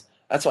hurdles.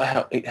 That's what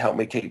helped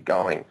me keep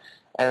going.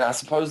 And I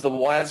suppose the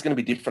why is going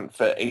to be different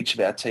for each of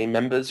our team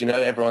members.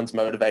 Everyone's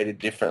motivated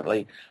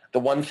differently. The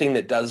one thing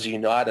that does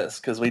unite us,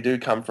 because we do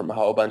come from a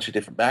whole bunch of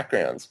different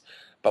backgrounds,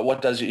 but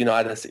what does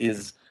unite us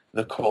is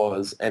the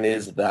cause, and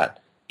is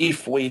that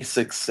if we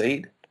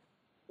succeed,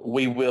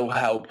 we will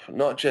help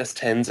not just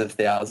tens of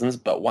thousands,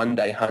 but one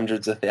day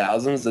hundreds of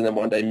thousands, and then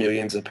one day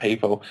millions of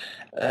people.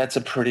 That's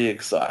a pretty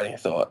exciting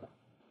thought.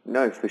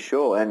 No, for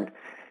sure.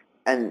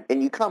 And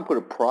you can't put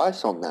a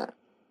price on that.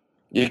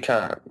 You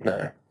can't,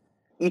 no.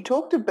 You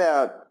talked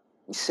about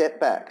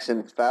setbacks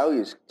and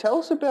failures. Tell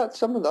us about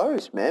some of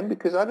those, man,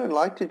 because I don't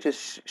like to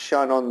just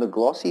shine on the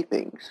glossy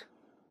things.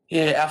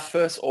 Yeah, our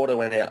first order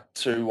went out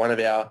to one of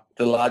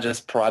the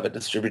largest private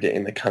distributor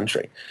in the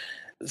country.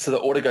 So the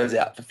order goes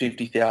out for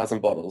 50,000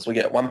 bottles. We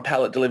get one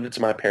pallet delivered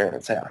to my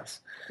parents'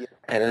 house. Yeah.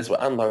 And as we're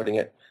unloading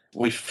it,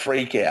 we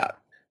freak out.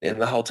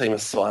 And the whole team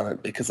is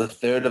silent because a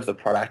third of the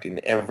product in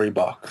every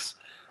box,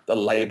 the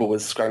label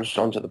was scrunched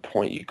on to the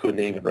point you couldn't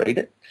even read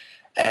it.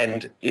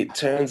 And it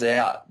turns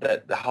out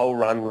that the whole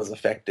run was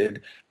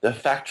affected. The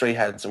factory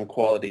had some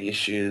quality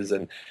issues,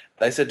 and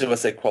they said to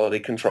us their quality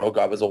control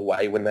guy was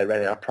away when they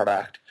ran our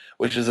product,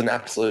 which is an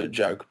absolute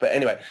joke. But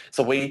anyway,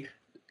 so we,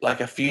 like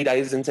a few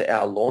days into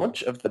our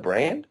launch of the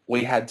brand,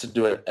 we had to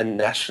do a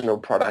national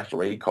product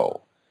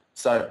recall.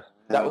 So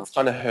that was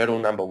kind of hurdle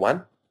number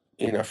one.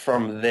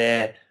 From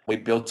there, we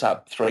built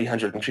up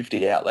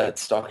 350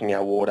 outlets stocking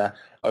our water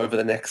over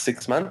the next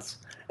 6 months.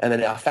 And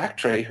then our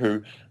factory,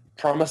 who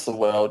promised the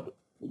world,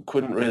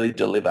 couldn't really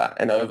deliver.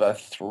 And over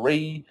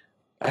 5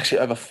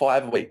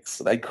 weeks,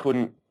 they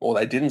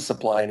didn't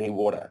supply any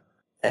water.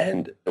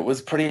 And it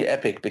was pretty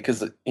epic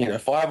because,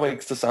 5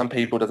 weeks to some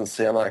people doesn't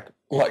sound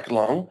like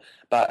long,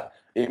 but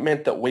it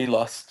meant that we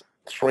lost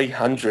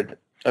 300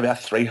 of our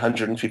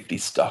 350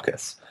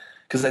 stockists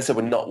because they said,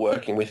 we're not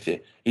working with you.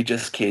 You're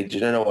just kids.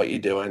 You don't know what you're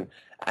doing.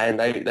 And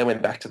they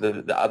went back to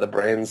the other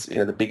brands,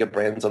 the bigger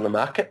brands on the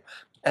market.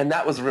 And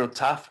that was real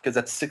tough because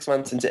that's 6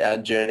 months into our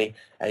journey,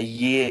 a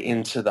year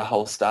into the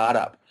whole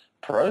startup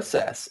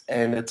process,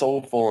 and it's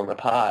all fallen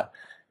apart.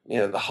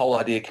 The whole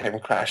idea came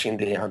crashing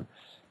down.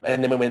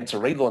 And then we went to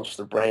relaunch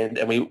the brand,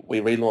 and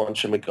we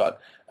relaunched, and we got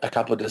a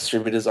couple of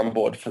distributors on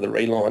board for the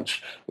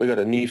relaunch. We got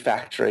a new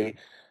factory,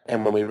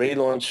 and when we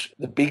relaunched,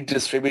 the big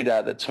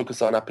distributor that took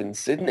us on up in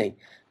Sydney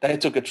They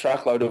took a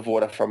truckload of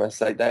water from us.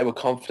 They were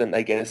confident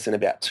they get us in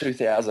about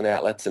 2,000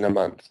 outlets in a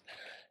month.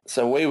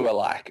 So we were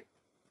like,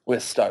 we're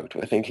stoked.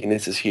 We're thinking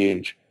this is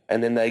huge.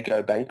 And then they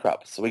go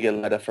bankrupt. So we get a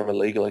letter from a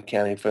legal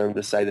accounting firm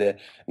to say they're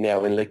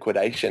now in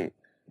liquidation.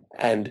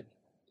 And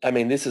I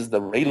mean, this is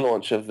the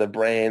relaunch of the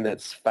brand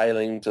that's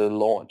failing to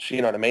launch.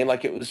 You know what I mean?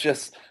 Like it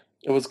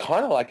was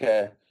kind of like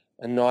a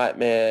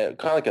nightmare,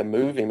 kind of like a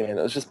movie, man.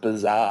 It was just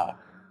bizarre.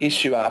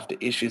 Issue after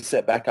issue,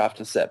 setback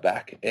after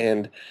setback.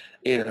 And,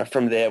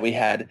 from there we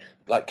had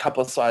like a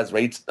couple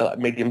of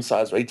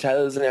medium-sized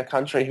retailers in our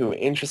country who were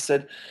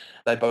interested.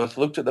 They both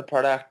looked at the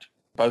product.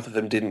 Both of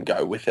them didn't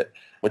go with it,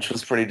 which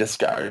was pretty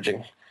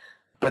discouraging.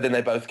 But then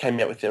they both came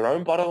out with their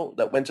own bottle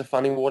that went to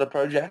funding water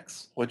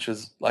projects, which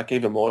was like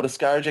even more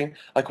discouraging.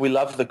 Like we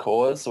love the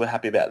cause, so we're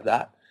happy about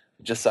that.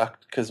 It just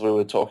sucked because we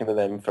were talking to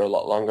them for a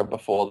lot longer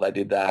before they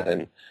did that.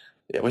 And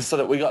yeah,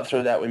 we got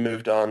through that. We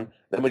moved on.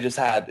 Then we just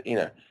had,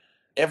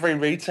 every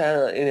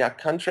retailer in our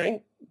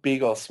country,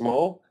 big or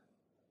small,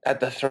 at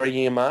the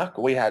 3-year mark,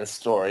 we had a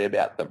story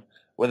about them,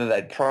 whether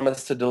they'd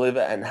promised to deliver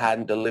and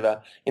hadn't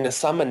delivered.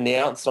 Some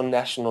announced on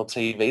national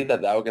TV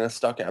that they were going to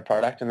stock our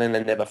product and then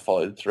they never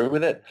followed through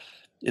with it.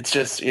 It's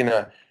just,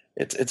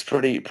 it's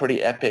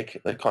pretty epic,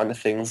 the kind of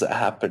things that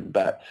happen.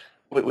 But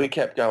we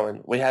kept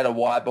going. We had a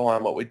why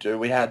behind what we do.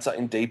 We had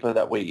something deeper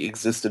that we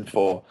existed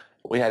for.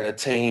 We had a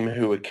team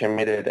who were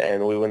committed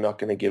and we were not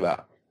going to give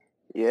up.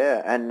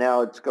 Yeah, and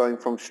now it's going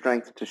from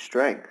strength to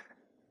strength.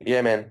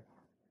 Yeah, man.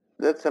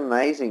 That's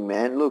amazing,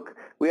 man. Look,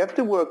 we have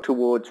to work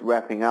towards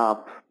wrapping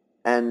up,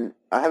 and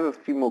I have a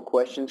few more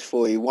questions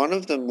for you. One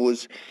of them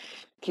was,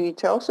 can you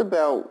tell us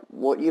about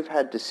what you've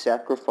had to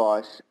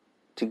sacrifice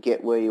to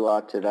get where you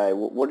are today?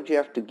 What did you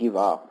have to give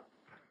up?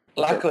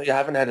 Luckily, I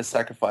haven't had to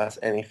sacrifice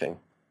anything.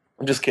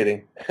 I'm just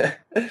kidding.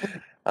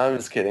 I'm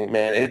just kidding,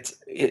 man.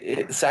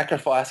 It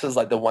sacrifices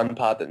like the one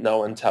part that no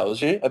one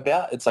tells you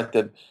about. It's like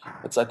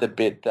the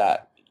bit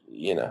that,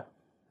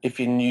 if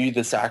you knew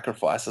the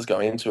sacrifices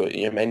going into it,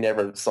 you may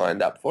never have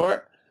signed up for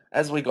it.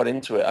 As we got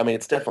into it, I mean,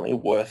 it's definitely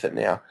worth it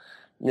now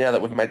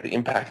that we've made the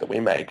impact that we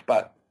make.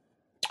 But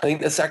I think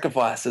the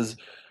sacrifices,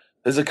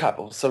 there's a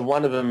couple. So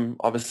one of them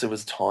obviously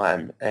was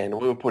time, and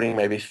we were putting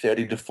maybe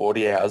 30 to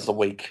 40 hours a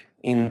week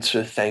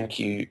into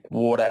Thankyou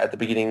water at the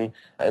beginning.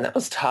 And that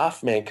was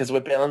tough, man, because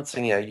we're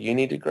balancing our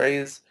uni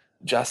degrees.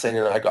 Justine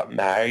and I got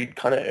married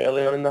kind of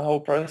early on in the whole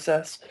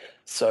process.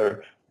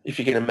 So if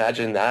you can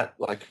imagine that,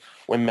 like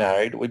we're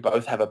married, we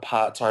both have a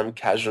part-time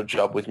casual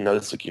job with no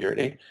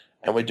security,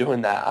 and we're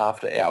doing that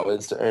after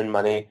hours to earn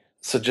money.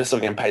 So just so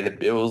we can pay the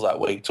bills like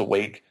week to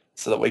week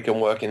so that we can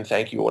work in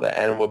Thankyou water,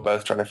 and we're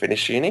both trying to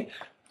finish uni.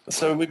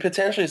 So we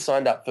potentially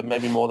signed up for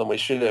maybe more than we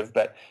should have,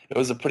 but it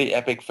was a pretty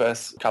epic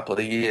first couple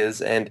of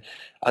years. And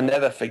I'll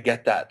never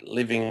forget that,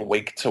 living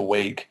week to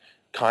week,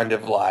 kind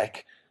of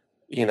like,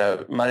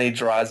 money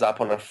dries up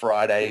on a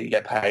Friday, you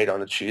get paid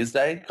on a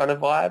Tuesday kind of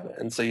vibe.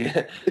 And so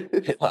you're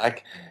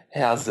like,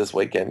 how's this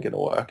weekend going to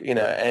work?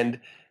 And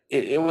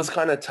it was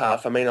kind of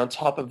tough. I mean, on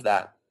top of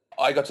that,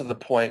 I got to the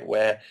point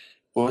where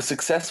we were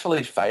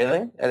successfully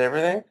failing at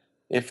everything,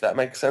 if that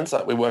makes sense.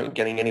 Like we weren't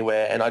getting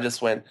anywhere. And I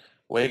just went,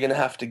 we're going to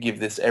have to give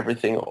this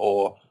everything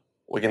or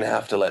we're going to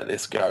have to let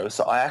this go.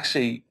 So I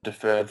actually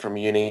deferred from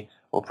uni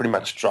or pretty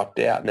much dropped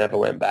out, never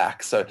went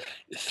back. So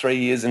 3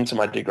 years into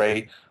my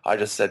degree, I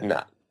just said,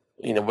 nah,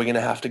 we're going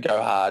to have to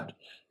go hard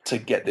to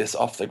get this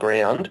off the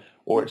ground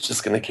or it's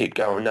just going to keep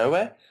going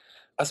nowhere.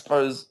 I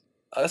suppose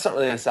it's not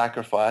really a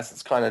sacrifice.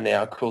 It's kind of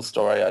now a cool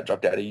story. I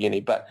dropped out of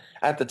uni. But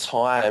at the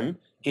time,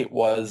 it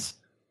was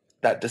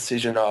that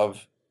decision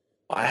of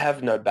I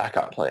have no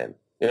backup plan.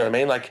 You know what I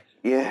mean? Like,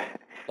 yeah.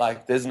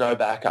 Like there's no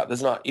backup.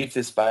 There's not, if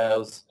this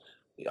fails,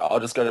 I'll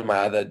just go to my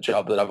other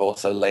job that I've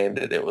also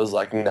landed. It was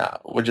like, nah,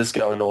 we're just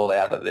going all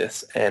out of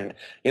this. And,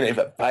 if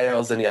it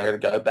fails, then you're going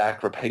to go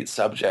back, repeat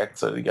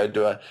subjects, or you go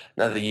do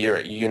another year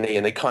at uni.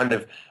 And they kind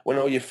of, when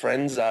all your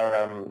friends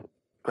are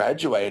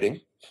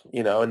graduating,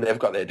 and they've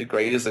got their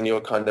degrees and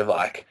you're kind of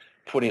like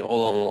putting it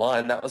all on the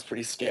line, that was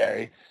pretty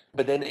scary.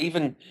 But then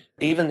even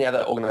the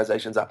other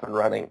organization's up and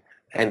running.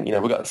 And,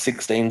 we've got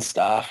 16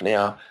 staff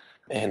now.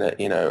 And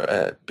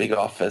a big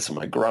office and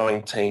a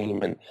growing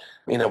team, and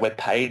we're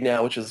paid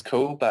now, which is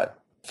cool. But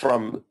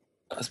from,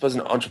 I suppose,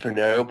 an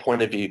entrepreneurial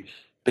point of view,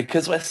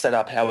 because we're set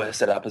up how we're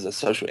set up as a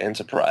social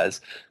enterprise,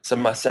 so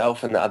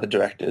myself and the other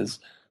directors,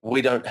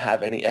 we don't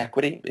have any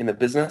equity in the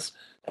business,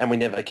 and we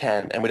never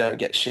can, and we don't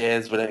get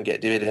shares, we don't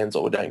get dividends,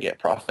 or we don't get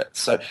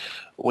profits. So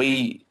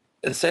we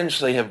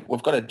essentially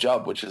we've got a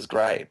job, which is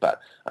great,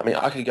 but I mean,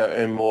 I could go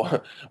earn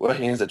more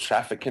working as a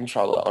traffic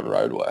controller on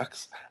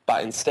roadworks,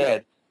 but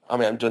instead,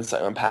 I'm doing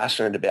something I'm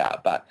passionate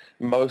about, but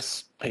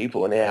most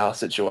people in our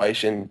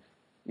situation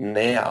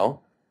now,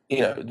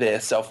 they're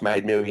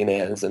self-made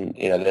millionaires and,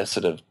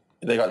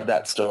 they got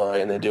that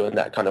story and they're doing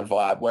that kind of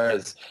vibe.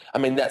 Whereas, I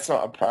mean, that's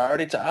not a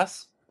priority to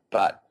us,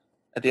 but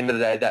at the end of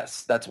the day,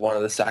 that's one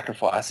of the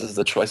sacrifices,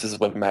 the choices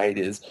we've made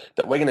is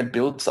that we're going to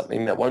build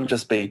something that won't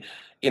just be,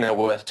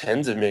 worth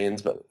tens of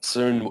millions, but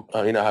soon,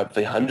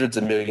 hopefully hundreds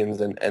of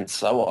millions and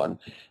so on.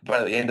 But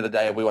at the end of the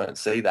day, we won't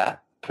see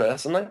that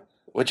personally.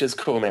 which is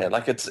cool, man.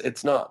 Like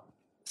it's not,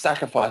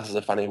 sacrifice is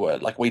a funny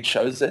word. Like we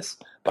chose this,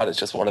 but it's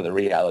just one of the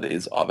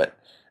realities of it.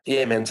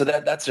 Yeah, man. So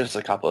that's just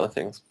a couple of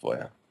things for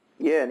you.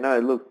 Yeah, no,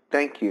 look,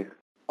 thank you.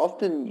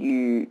 Often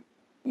you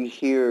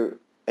hear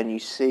and you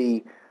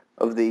see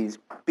of these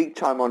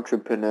big-time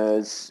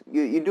entrepreneurs,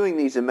 you're doing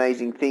these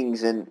amazing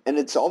things, and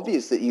it's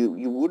obvious that you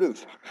would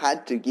have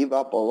had to give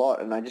up a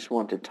lot, and I just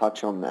want to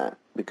touch on that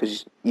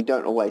because you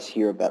don't always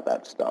hear about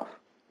that stuff.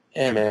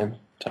 Yeah, man.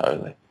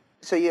 Totally.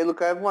 So, yeah,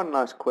 look, I have one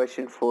last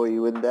question for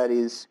you, and that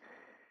is,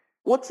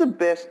 what's the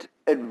best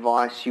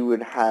advice you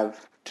would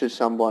have to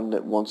someone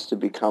that wants to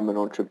become an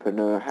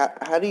entrepreneur?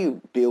 How do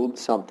you build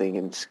something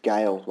and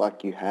scale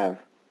like you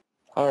have?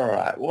 All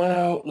right.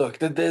 Well, look,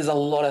 there's a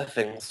lot of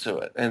things to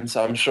it. And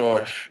so I'm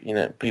sure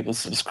if, people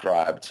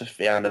subscribe to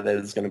Founder,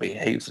 there's going to be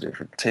heaps of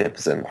different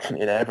tips and,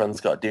 everyone's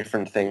got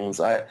different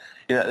things.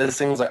 There's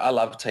things like I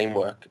love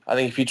teamwork. I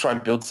think if you try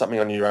and build something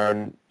on your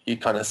own, you're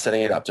kind of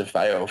setting it up to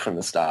fail from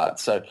the start.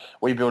 So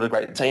we build a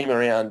great team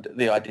around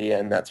the idea,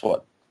 and that's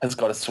what has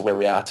got us to where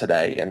we are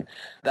today. And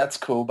that's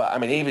cool. But I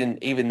mean,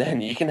 even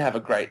then, you can have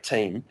a great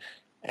team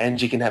and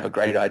you can have a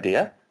great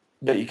idea,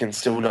 but you can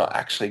still not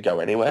actually go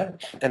anywhere.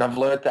 And I've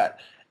learned that,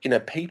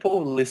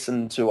 people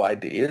listen to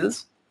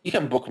ideas. You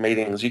can book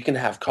meetings, you can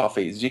have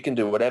coffees, you can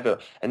do whatever,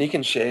 and you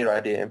can share your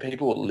idea and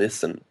people will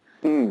listen.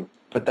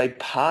 But they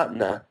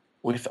partner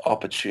with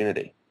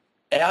opportunity.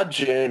 Our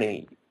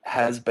journey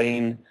has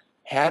been,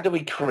 how do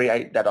we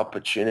create that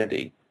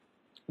opportunity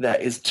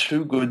that is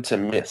too good to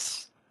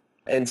miss?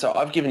 And so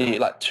I've given you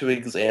like two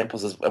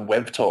examples as a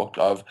web talk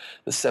of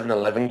the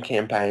 7-Eleven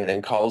campaign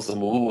and Coles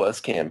and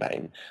Woolworths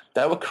campaign.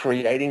 They were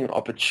creating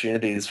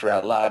opportunities for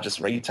our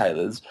largest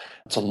retailers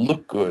to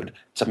look good,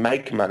 to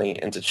make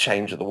money, and to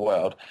change the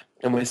world.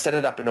 And we set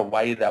it up in a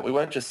way that we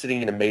weren't just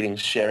sitting in a meeting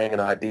sharing an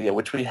idea,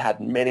 which we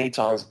had many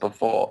times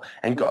before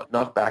and got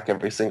knocked back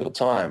every single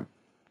time.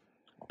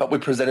 But we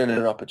presented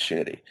an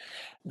opportunity.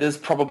 There's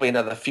probably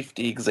another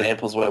 50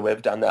 examples where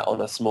we've done that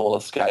on a smaller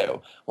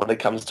scale when it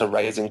comes to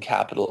raising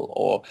capital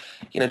or,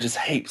 just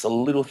heaps of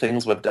little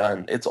things we've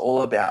done. It's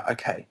all about,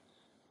 okay,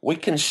 we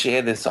can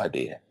share this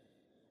idea,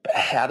 but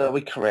how do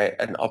we create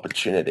an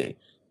opportunity?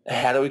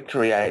 How do we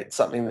create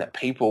something that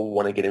people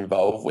want to get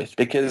involved with?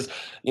 Because,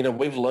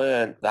 we've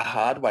learned the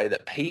hard way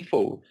that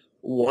people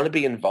want to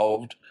be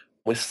involved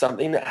with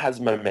something that has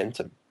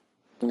momentum.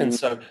 And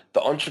so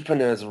the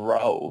entrepreneur's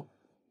role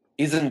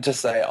isn't to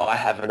say, I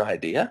have an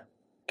idea.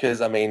 Because,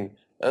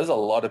 there's a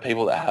lot of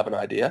people that have an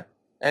idea.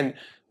 And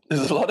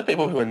there's a lot of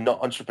people who are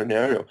not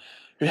entrepreneurial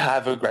who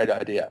have a great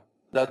idea.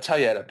 They'll tell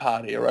you at a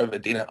party or over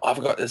dinner,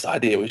 I've got this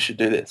idea, we should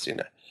do this,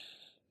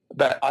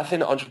 But I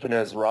think the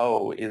entrepreneur's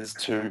role is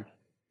to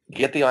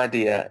get the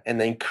idea and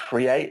then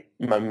create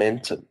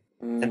momentum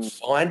and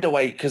find a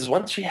way. Because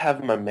once you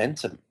have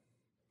momentum,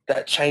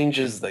 that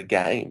changes the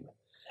game.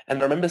 And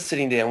I remember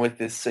sitting down with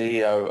this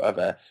CEO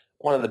of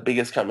one of the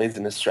biggest companies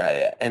in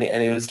Australia, and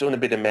he was doing a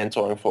bit of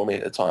mentoring for me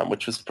at the time,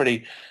 which was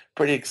pretty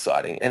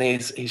exciting. And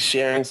he's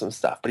sharing some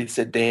stuff, but he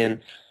said,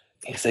 Dan,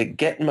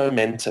 get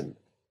momentum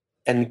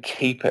and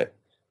keep it,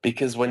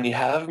 because when you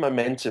have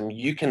momentum,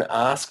 you can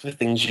ask for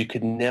things you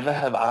could never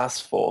have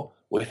asked for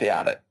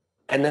without it.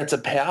 And that's a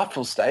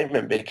powerful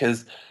statement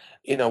because,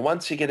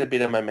 once you get a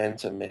bit of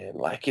momentum, man,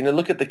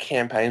 look at the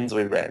campaigns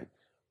we ran.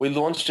 We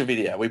launched a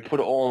video, we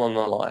put it all on the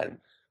line.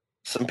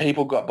 Some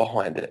people got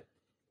behind it.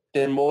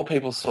 Then more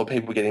people saw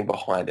people getting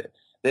behind it.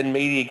 Then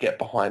media get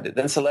behind it.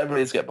 Then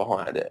celebrities get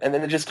behind it. And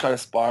then it just kind of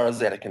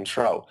spirals out of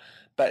control.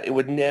 But it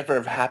would never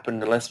have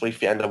happened unless we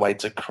found a way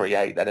to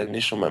create that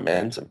initial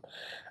momentum.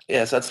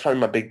 Yeah, so that's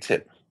probably my big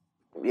tip.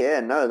 Yeah,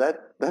 no,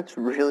 that's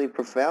really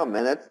profound,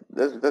 man.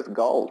 That's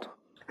gold.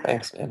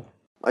 Thanks, man.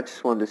 I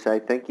just wanted to say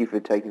thank you for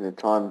taking the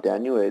time,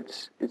 Daniel.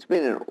 It's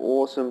been an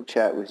awesome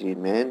chat with you,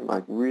 man.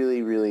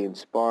 Really, really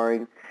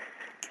inspiring.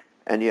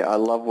 And yeah, I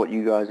love what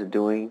you guys are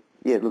doing.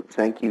 Yeah, look,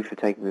 thank you for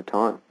taking the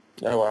time.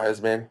 No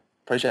worries, man.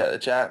 Appreciate the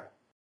chat.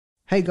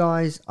 Hey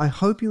guys, I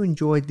hope you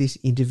enjoyed this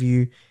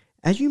interview.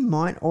 As you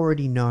might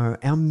already know,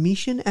 our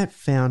mission at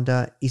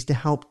Founder is to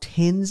help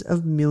tens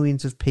of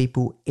millions of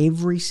people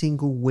every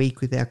single week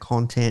with our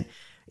content,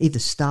 either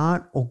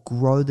start or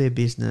grow their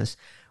business,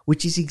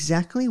 which is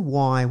exactly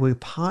why we're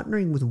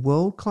partnering with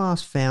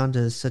world-class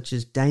founders such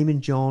as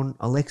Damon John,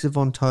 Alexa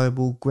Von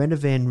Tobel, Greta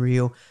Van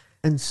Riel,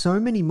 and so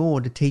many more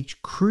to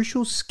teach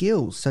crucial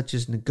skills such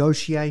as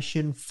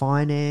negotiation,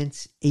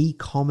 finance,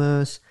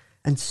 e-commerce,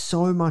 and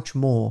so much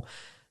more.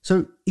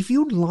 So if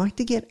you'd like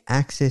to get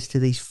access to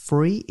these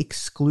free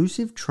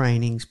exclusive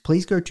trainings,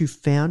 please go to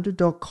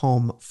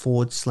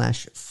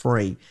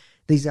founder.com/free.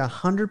 These are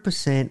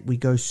 100%. We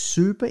go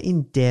super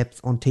in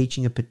depth on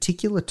teaching a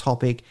particular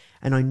topic,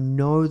 and I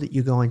know that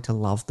you're going to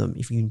love them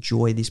if you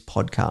enjoy this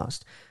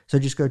podcast. So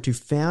just go to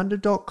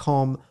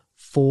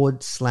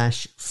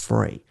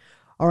founder.com/free.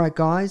 All right,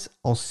 guys,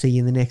 I'll see you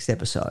in the next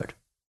episode.